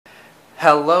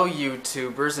Hello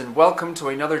YouTubers, and welcome to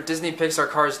another Disney Pixar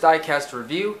Cars diecast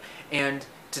review. And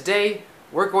today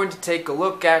we're going to take a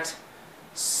look at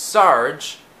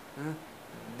Sarge,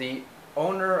 the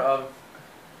owner of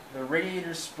the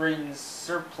Radiator Springs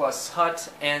surplus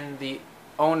hut and the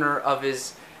owner of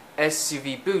his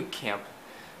SUV boot camp.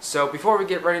 So before we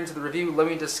get right into the review, let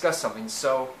me discuss something.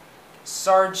 So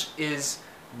Sarge is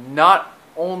not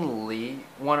only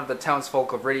one of the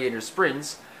townsfolk of Radiator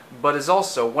Springs, but is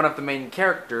also one of the main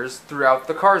characters throughout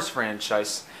the Cars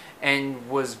franchise, and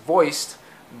was voiced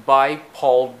by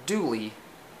Paul Dooley.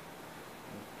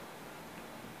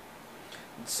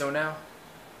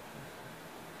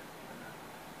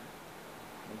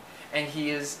 And he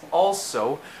is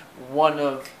also one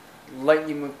of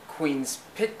Lightning McQueen's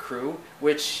pit crew,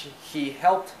 which he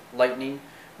helped Lightning,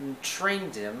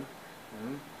 trained him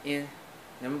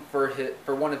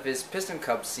for one of his Piston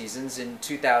Cup seasons in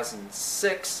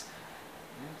 2006,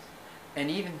 and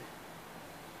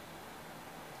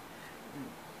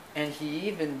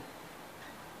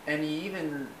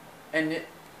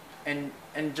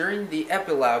during the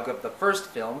epilogue of the first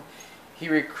film, he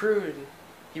recruited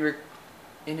 4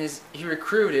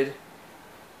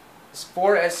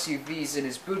 SUVs in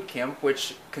his boot camp,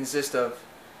 which consist of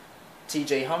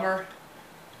TJ Hummer,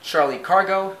 Charlie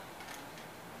Cargo,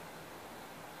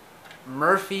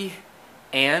 Murphy,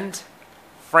 and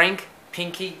Frank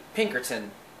Pinky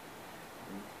Pinkerton.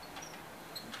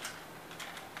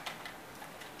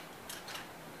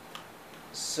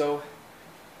 So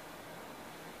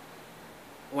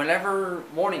whenever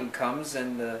morning comes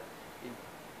and the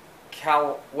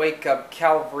wake up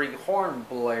cavalry horn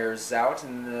blares out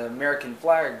and the American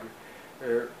flag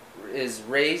is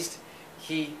raised,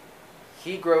 he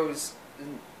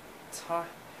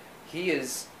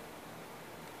is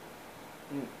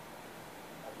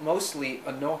mostly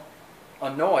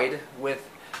annoyed with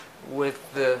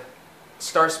the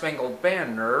Star-Spangled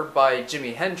Banner by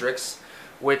Jimi Hendrix,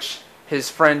 which his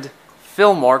friend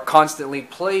Fillmore constantly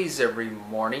plays every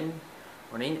morning,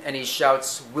 and he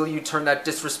shouts, "Will you turn that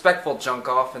disrespectful junk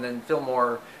off?" And then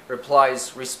Fillmore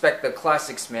replies, "Respect the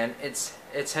classics, man. It's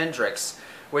Hendrix,"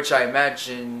 which I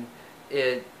imagine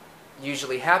it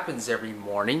usually happens every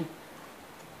morning.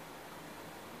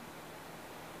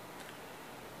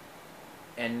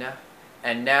 And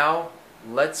now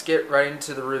let's get right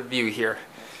into the review here.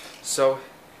 So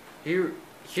here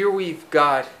we've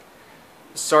got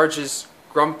Sarge's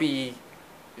grumpy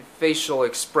facial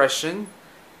expression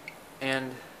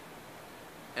and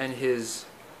his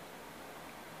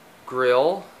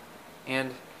grill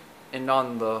and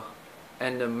on the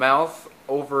mouth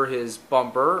over his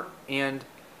bumper, and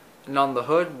on the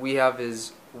hood we have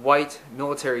his white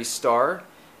military star,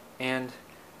 and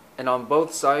on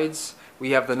both sides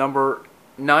we have the number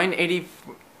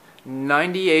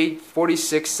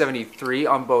 984673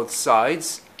 on both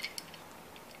sides,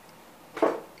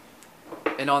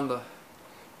 and on the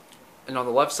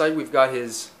left side we've got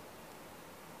his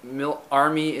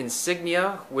Army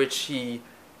insignia, which he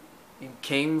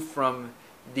came from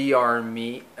the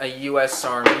Army, a U.S.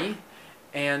 Army,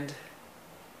 and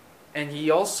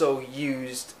he also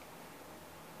used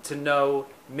to know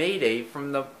Mayday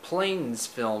from the Planes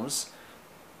films.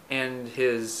 And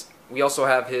we also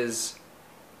have his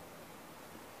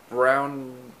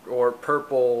brown or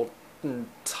purple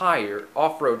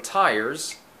off-road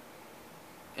tires,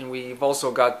 and we've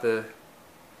also got the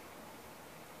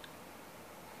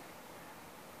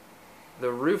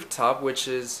rooftop, which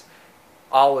is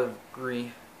olive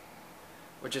green,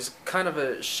 which is kind of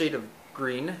a shade of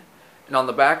green, and on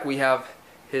the back we have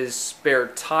his spare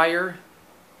tire,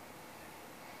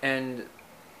 and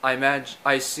I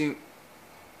assume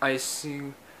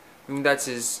that's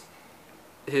his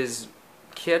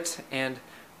kit, and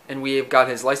we have got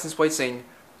his license plate saying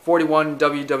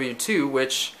 41WW2,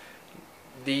 which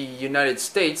the United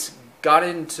States got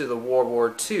into the World War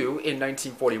II in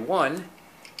 1941.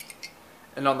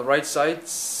 And on the right side,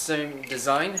 same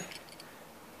design,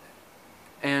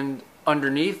 and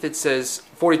underneath it says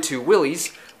 42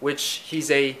 Willys, which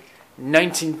he's a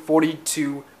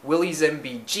 1942 Willys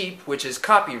MB Jeep, which is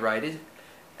copyrighted.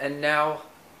 And now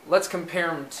let's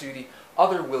compare him to the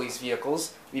other Willys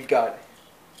vehicles. We've got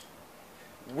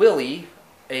Willie,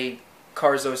 a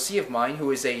Cars OC of mine,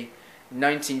 who is a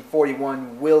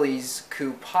 1941 Willys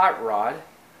Coupe Hot Rod,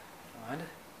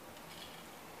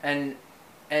 and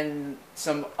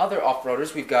some other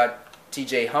off-roaders. We've got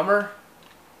TJ Hummer,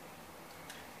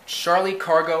 Charlie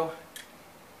Cargo,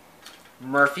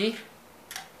 Murphy,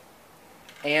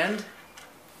 and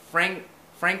Frank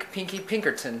Pinky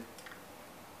Pinkerton.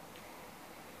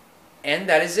 And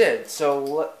that is it.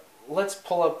 So let's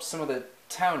pull up some of the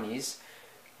townies.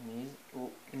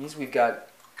 In these we've got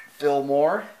Phil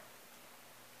Moore,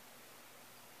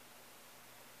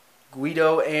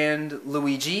 Guido and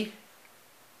Luigi,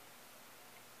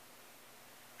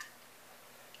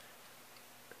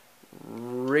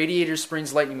 Radiator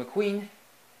Springs Lightning McQueen,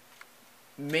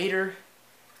 Mater,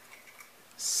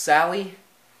 Sally,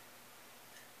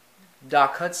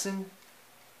 Doc Hudson,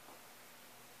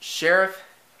 Sheriff,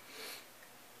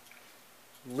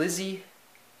 Lizzie,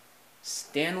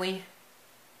 Stanley,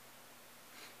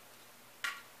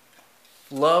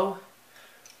 Flo,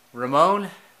 Ramon,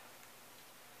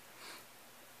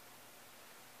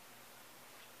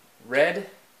 Red,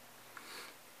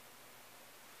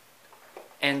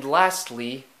 and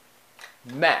lastly,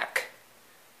 Mac.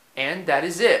 And that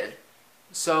is it.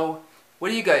 So, what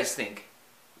do you guys think?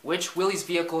 Which Willys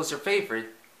vehicle is your favorite?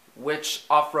 Which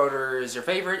off-roader is your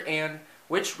favorite? And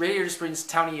which Radiator Springs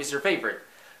townie is your favorite?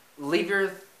 Leave your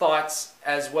thoughts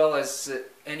as well as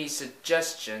any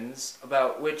suggestions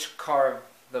about which car of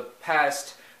the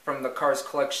past from the Cars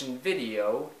Collection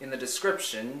video in the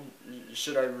description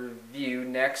should I review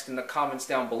next in the comments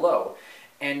down below.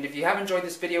 And if you have enjoyed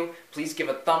this video, please give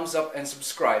a thumbs up and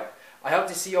subscribe. I hope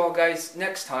to see you all guys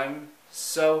next time,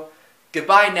 so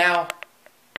goodbye now.